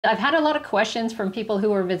I've had a lot of questions from people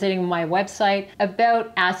who are visiting my website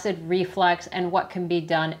about acid reflux and what can be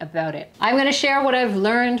done about it. I'm going to share what I've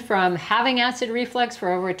learned from having acid reflux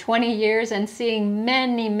for over 20 years and seeing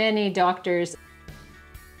many doctors.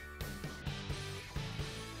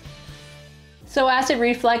 So acid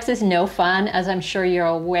reflux is no fun, as I'm sure you're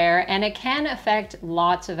aware, and it can affect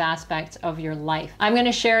lots of aspects of your life. I'm going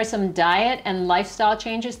to share some diet and lifestyle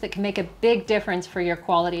changes that can make a big difference for your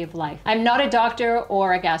quality of life. I'm not a doctor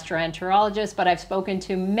or a gastroenterologist, but I've spoken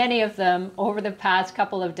to many of them over the past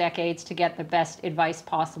couple of decades to get the best advice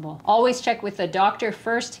possible. Always check with the doctor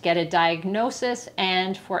first to get a diagnosis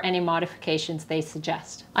and for any modifications they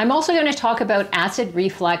suggest. I'm also going to talk about acid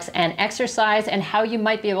reflux and exercise and how you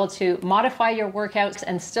might be able to modify your workouts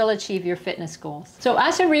and still achieve your fitness goals. So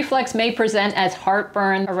acid reflux may present as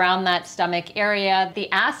heartburn around that stomach area.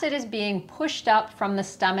 The acid is being pushed up from the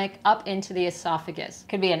stomach up into the esophagus.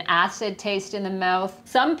 Could be an acid taste in the mouth.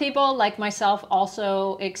 Some people, like myself,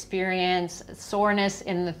 also experience soreness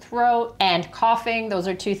in the throat and coughing. Those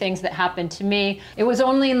are two things that happened to me. It was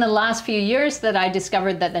only in the last few years that I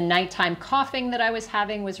discovered that the nighttime coughing that I was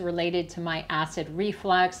having was related to my acid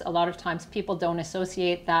reflux. A lot of times people don't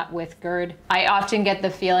associate that with GERD. I often get the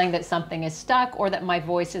feeling that something is stuck or that my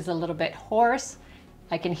voice is a little bit hoarse.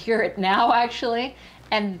 I can hear it now actually,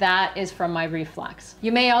 and that is from my reflux.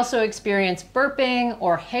 You may also experience burping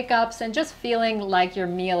or hiccups and just feeling like your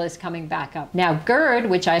meal is coming back up. Now GERD,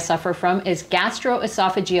 which I suffer from, is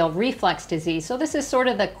gastroesophageal reflux disease. So this is sort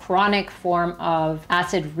of the chronic form of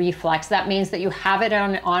acid reflux. That means that you have it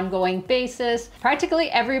on an ongoing basis. Practically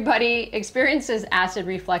everybody experiences acid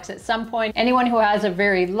reflux at some point. Anyone who has a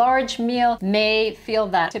very large meal may feel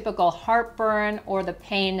that typical heartburn or the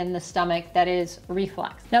pain in the stomach that is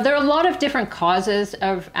reflux. Now there are a lot of different causes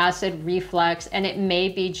of acid reflux, and it may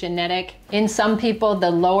be genetic. In some people, the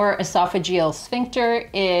lower esophageal sphincter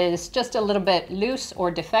is just a little bit loose or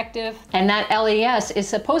defective, and that LES is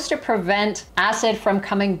supposed to prevent acid from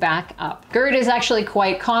coming back up. GERD is actually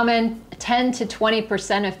quite common. 10 to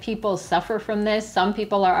 20% of people suffer from this. Some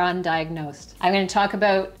people are undiagnosed. I'm going to talk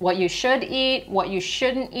about what you should eat, what you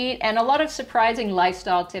shouldn't eat, and a lot of surprising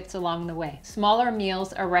lifestyle tips along the way. Smaller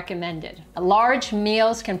meals are recommended. Large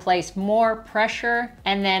meals can place more pressure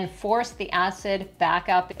and then force the acid back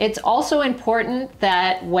up. It's also important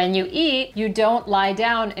that when you eat, you don't lie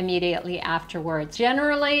down immediately afterwards.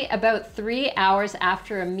 Generally, about 3 hours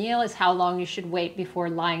after a meal is how long you should wait before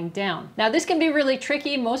lying down. Now, this can be really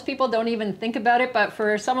tricky. Most people don't even think about it, but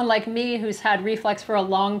for someone like me who's had reflux for a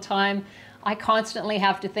long time, I constantly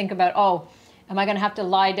have to think about, oh, am I going to have to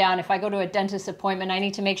lie down? If I go to a dentist appointment, I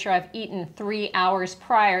need to make sure I've eaten 3 hours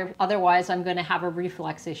prior. Otherwise, I'm going to have a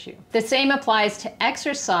reflux issue. The same applies to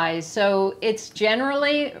exercise. So it's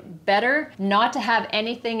generally better not to have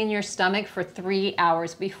anything in your stomach for 3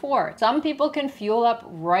 hours before. Some people can fuel up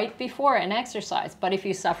right before an exercise, but if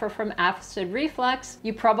you suffer from acid reflux,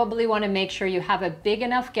 you probably want to make sure you have a big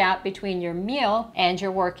enough gap between your meal and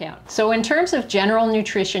your workout. So in terms of general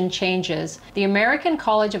nutrition changes, the American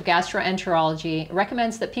College of Gastroenterology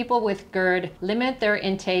recommends that people with GERD limit their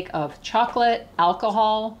intake of chocolate,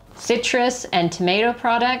 alcohol, citrus and tomato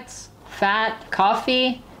products, fat,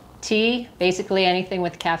 coffee, tea, basically anything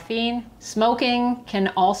with caffeine. Smoking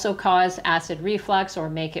can also cause acid reflux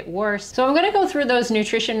or make it worse. So I'm going to go through those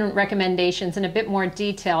nutrition recommendations in a bit more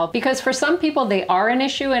detail because for some people they are an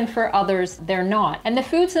issue and for others they're not. And the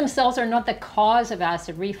foods themselves are not the cause of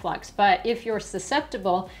acid reflux, but if you're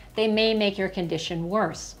susceptible, they may make your condition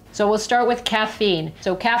worse. So we'll start with caffeine.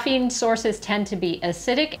 So caffeine sources tend to be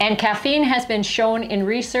acidic, and caffeine has been shown in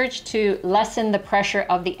research to lessen the pressure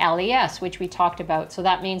of the LES, which we talked about. So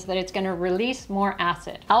that means that it's going to release more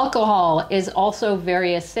acid. Alcohol is also very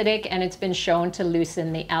acidic, and it's been shown to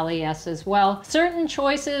loosen the LES as well. Certain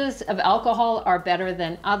choices of alcohol are better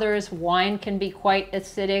than others. Wine can be quite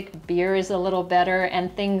acidic, beer is a little better,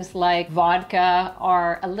 and things like vodka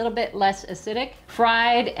are a little bit less acidic.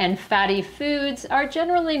 Fried and fatty foods are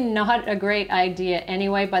generally not a great idea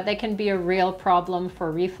anyway, but they can be a real problem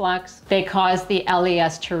for reflux. They cause the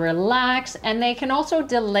LES to relax, and they can also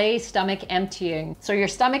delay stomach emptying. So your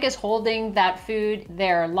stomach is holding that food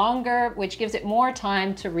there longer, which gives it more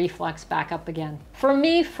time to reflux back up again. For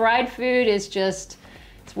me, fried food is just,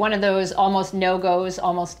 it's one of those almost no-goes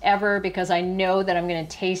almost ever because I know that I'm going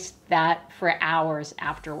to taste that for hours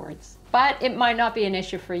afterwards. But it might not be an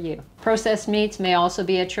issue for you. Processed meats may also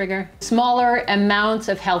be a trigger. Smaller amounts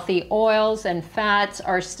of healthy oils and fats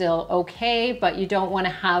are still okay, but you don't want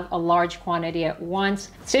to have a large quantity at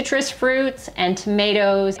once. Citrus fruits and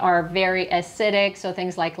tomatoes are very acidic, so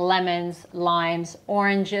things like lemons, limes,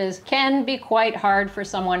 oranges can be quite hard for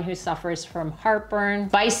someone who suffers from heartburn.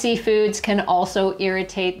 Spicy foods can also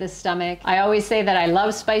irritate the stomach. I always say that I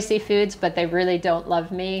love spicy foods, but they really don't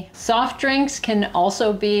love me. Soft drinks can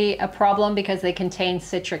also be a problem because they contain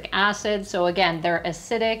citric acid. So again, they're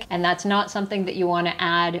acidic, and that's not something that you want to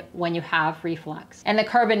add when you have reflux. And the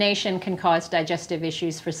carbonation can cause digestive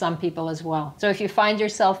issues for some people as well. So if you find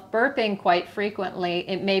yourself burping quite frequently,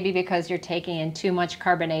 it may be because you're taking in too much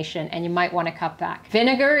carbonation and you might want to cut back.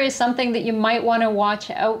 Vinegar is something that you might want to watch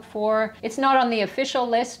out for. It's not on the official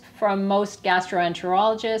list from most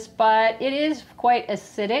gastroenterologists, but it is quite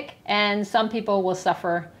acidic and some people will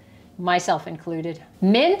suffer, myself included.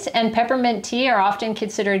 Mint and peppermint tea are often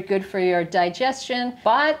considered good for your digestion,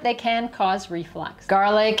 but they can cause reflux.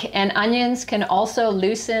 Garlic and onions can also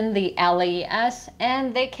loosen the LES,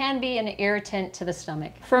 and they can be an irritant to the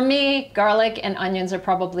stomach. For me, garlic and onions are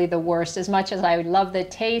probably the worst. As much as I love the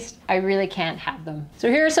taste, I really can't have them. So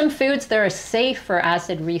here are some foods that are safe for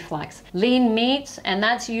acid reflux. Lean meats, and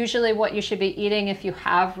that's usually what you should be eating if you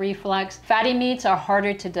have reflux. Fatty meats are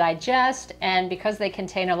harder to digest, and because they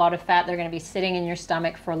contain a lot of fat, they're going to be sitting in your stomach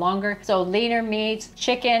for longer. So leaner meats,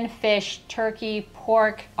 chicken, fish, turkey,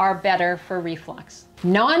 pork are better for reflux.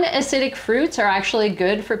 Non-acidic fruits are actually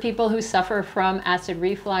good for people who suffer from acid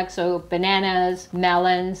reflux. So bananas,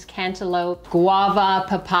 melons, cantaloupe, guava,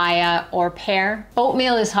 papaya, or pear.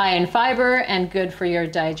 Oatmeal is high in fiber and good for your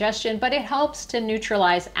digestion, but it helps to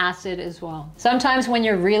neutralize acid as well. Sometimes when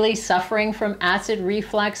you're really suffering from acid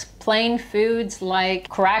reflux, plain foods like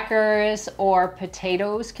crackers or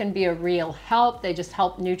potatoes can be a real help. They just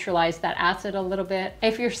help neutralize that acid a little bit.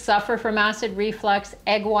 If you suffer from acid reflux,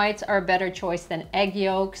 egg whites are a better choice than egg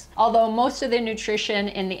yolks, although most of the nutrition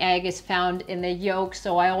in the egg is found in the yolk.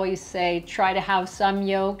 So I always say try to have some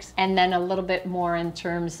yolks and then a little bit more in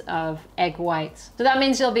terms of egg whites. So that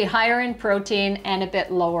means you'll be higher in protein and a bit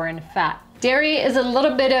lower in fat. Dairy is a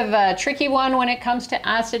little bit of a tricky one when it comes to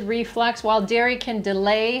acid reflux. While dairy can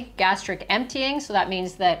delay gastric emptying, so that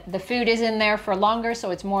means that the food is in there for longer, so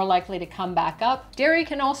it's more likely to come back up. Dairy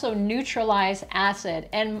can also neutralize acid.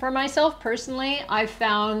 And for myself personally, I've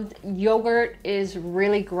found yogurt is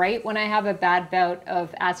really great when I have a bad bout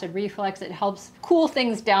of acid reflux. It helps cool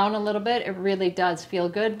things down a little bit. It really does feel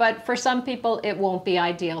good, but for some people it won't be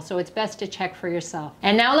ideal, so it's best to check for yourself.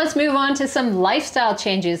 And now let's move on to some lifestyle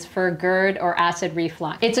changes for GERD or acid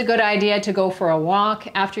reflux. It's a good idea to go for a walk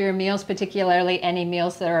after your meals, particularly any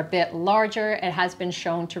meals that are a bit larger. It has been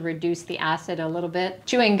shown to reduce the acid a little bit.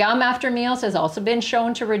 Chewing gum after meals has also been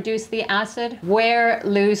shown to reduce the acid. Wear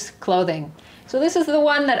loose clothing. So this is the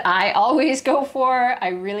one that I always go for. I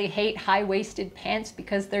really hate high-waisted pants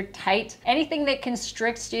because they're tight. Anything that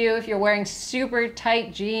constricts you, if you're wearing super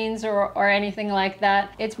tight jeans or anything like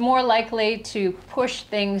that, it's more likely to push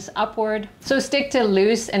things upward. So stick to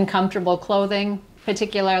loose and comfortable clothing,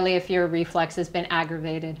 particularly if your reflux has been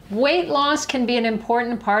aggravated. Weight loss can be an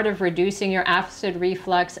important part of reducing your acid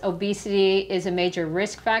reflux. Obesity is a major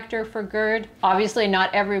risk factor for GERD. Obviously,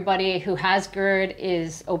 not everybody who has GERD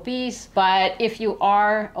is obese, but if you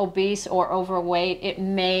are obese or overweight, it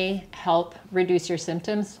may help reduce your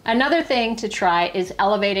symptoms. Another thing to try is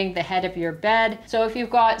elevating the head of your bed. So if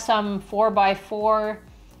you've got some 4x4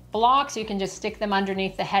 blocks, you can just stick them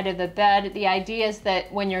underneath the head of the bed. The idea is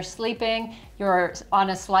that when you're sleeping, you're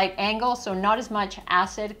on a slight angle, so not as much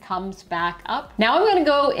acid comes back up. Now I'm gonna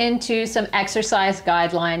go into some exercise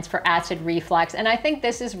guidelines for acid reflux, and I think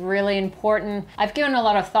this is really important. I've given a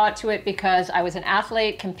lot of thought to it because I was an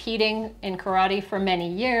athlete competing in karate for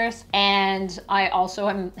many years, and I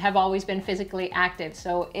also have always been physically active,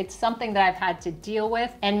 so it's something that I've had to deal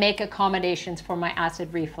with and make accommodations for my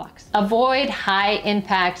acid reflux. Avoid high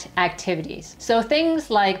impact activities. So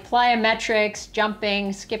things like plyometrics,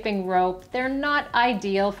 jumping, skipping rope, they're not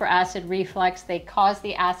ideal for acid reflux. They cause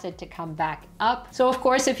the acid to come back up. So of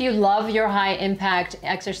course, if you love your high impact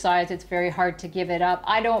exercise, it's very hard to give it up.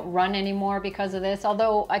 I don't run anymore because of this,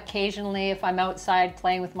 although occasionally if I'm outside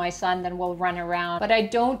playing with my son, then we'll run around. But I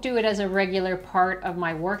don't do it as a regular part of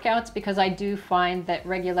my workouts because I do find that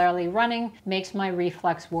regularly running makes my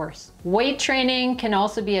reflux worse. Weight training can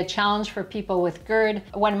also be a challenge for people with GERD.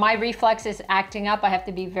 When my reflux is acting up, I have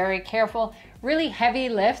to be very careful. Really heavy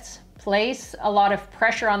lifts place a lot of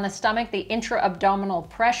pressure on the stomach, the intra-abdominal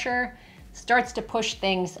pressure. starts to push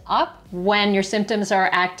things up. When your symptoms are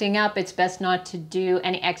acting up, it's best not to do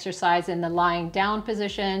any exercise in the lying down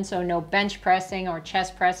position. So no bench pressing or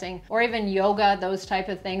chest pressing or even yoga. Those type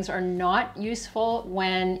of things are not useful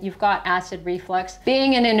when you've got acid reflux.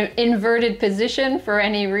 Being in an inverted position for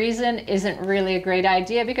any reason isn't really a great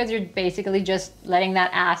idea because you're basically just letting that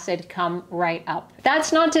acid come right up.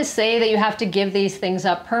 That's not to say that you have to give these things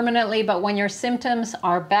up permanently, but when your symptoms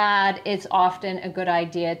are bad, it's often a good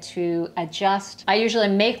idea to adjust. I usually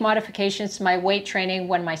make modifications to my weight training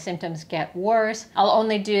when my symptoms get worse. I'll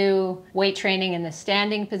only do weight training in the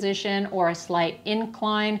standing position or a slight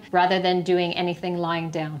incline rather than doing anything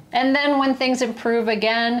lying down. And then when things improve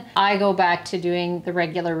again, I go back to doing the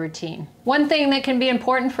regular routine. One thing that can be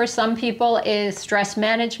important for some people is stress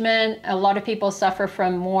management. A lot of people suffer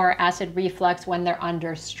from more acid reflux when they're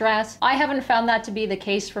under stress. I haven't found that to be the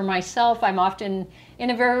case for myself. I'm often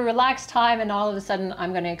in a very relaxed time and all of a sudden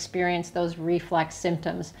I'm going to experience those reflux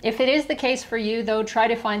symptoms. If it is the case for you though, try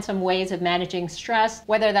to find some ways of managing stress,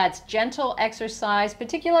 whether that's gentle exercise,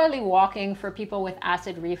 particularly walking for people with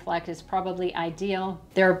acid reflux is probably ideal.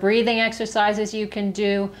 There are breathing exercises you can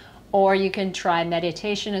do, or you can try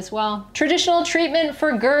meditation as well. Traditional treatment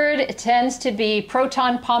for GERD tends to be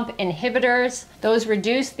proton pump inhibitors. Those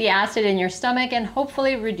reduce the acid in your stomach and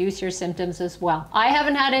hopefully reduce your symptoms as well. I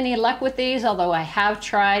haven't had any luck with these, although I have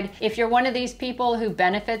tried. If you're one of these people who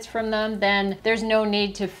benefits from them, then there's no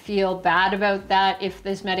need to feel bad about that if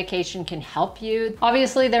this medication can help you.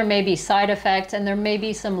 Obviously, there may be side effects and there may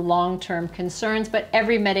be some long-term concerns, but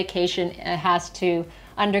every medication has to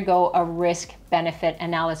undergo a risk-benefit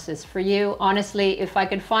analysis for you. Honestly, if I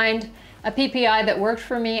could find a PPI that worked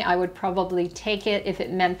for me, I would probably take it if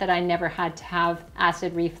it meant that I never had to have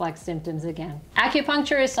acid reflux symptoms again.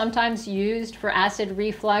 Acupuncture is sometimes used for acid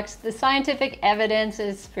reflux. The scientific evidence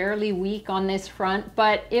is fairly weak on this front,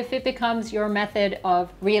 but if it becomes your method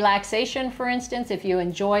of relaxation, for instance, if you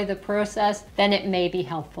enjoy the process, then it may be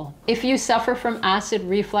helpful. If you suffer from acid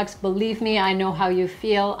reflux, believe me, I know how you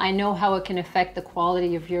feel. I know how it can affect the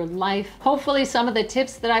quality of your life. Hopefully some of the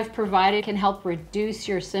tips that I've provided can help reduce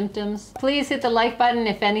your symptoms. Please hit the like button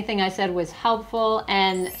if anything I said was helpful,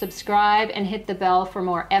 and subscribe and hit the bell for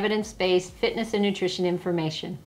more evidence-based fitness and nutrition information.